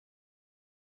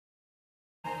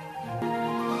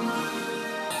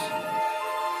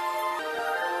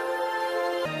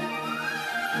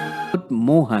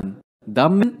Mohan. The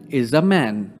man is a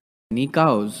man. Many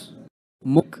cows.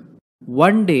 Milk.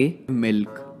 One day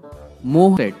milk.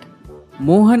 Mohan said,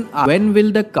 Mohan, when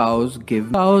will the cows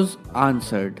give? Cows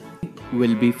answered,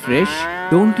 will be fresh.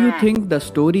 Don't you think the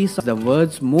stories of the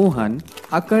words Mohan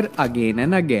occur again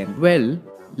and again? Well,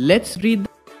 let's read.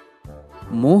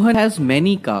 Mohan has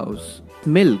many cows.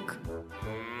 Milk.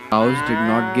 Cows did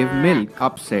not give milk.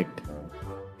 Upset.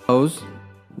 Cows,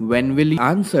 when will you?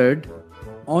 Answered,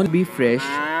 on be fresh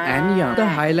and young. The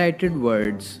highlighted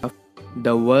words.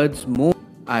 The words Mo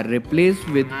are replaced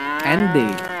with and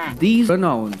they. These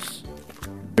pronouns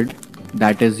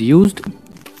that is used.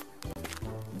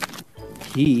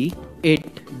 He,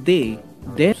 it, they,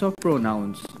 their of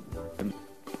pronouns.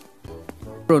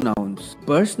 Pronouns.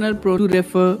 Personal to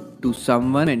refer to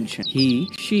someone mentioned. He,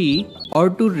 she, or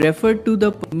to refer to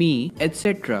the me,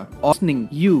 etc. Listening.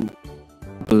 You.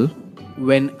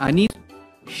 When Ani,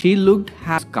 she looked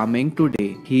happy coming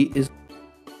today. He is.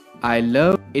 I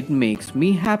love it makes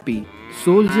me happy.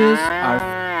 Soldiers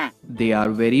are. They are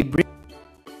very brave.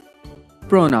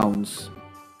 Pronouns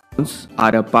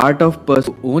are a part of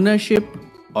personal ownership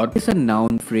or is a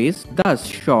noun phrase, thus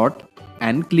short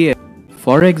and clear.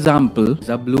 For example,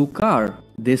 the blue car.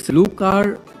 This blue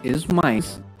car is mine.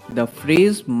 The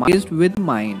phrase mine is with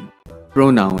mine.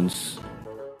 Pronouns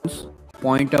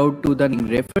point out to the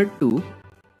referred to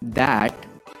that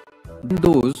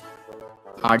those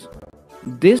are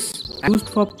this used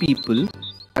for people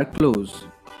are close.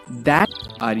 That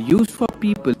are used for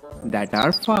people that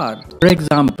are far. For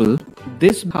example,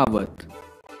 this Bhavat,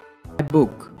 a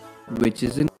book which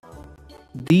is in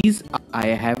these I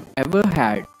have ever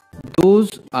had. Those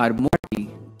are more.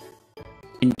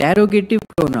 Interrogative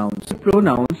pronouns.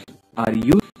 Pronouns are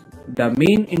used. The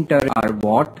main are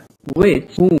what,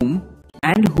 which, whom,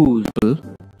 and whose.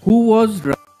 Who was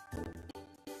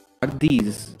are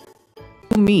these.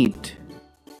 To meet.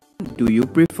 Do you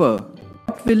prefer?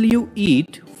 What will you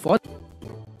eat for?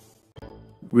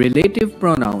 Relative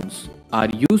pronouns are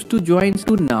used to join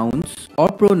two nouns or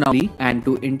pronouns and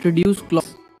to introduce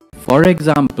clauses. For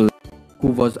example, who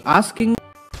was asking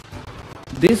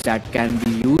this that can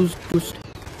be used to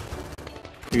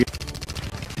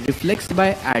reflects by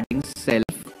adding self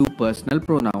to personal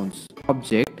pronouns.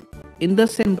 Object in the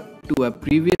sense to a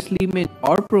previously mentioned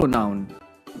or pronoun.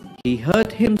 He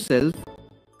hurt himself.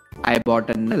 I bought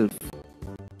a knife.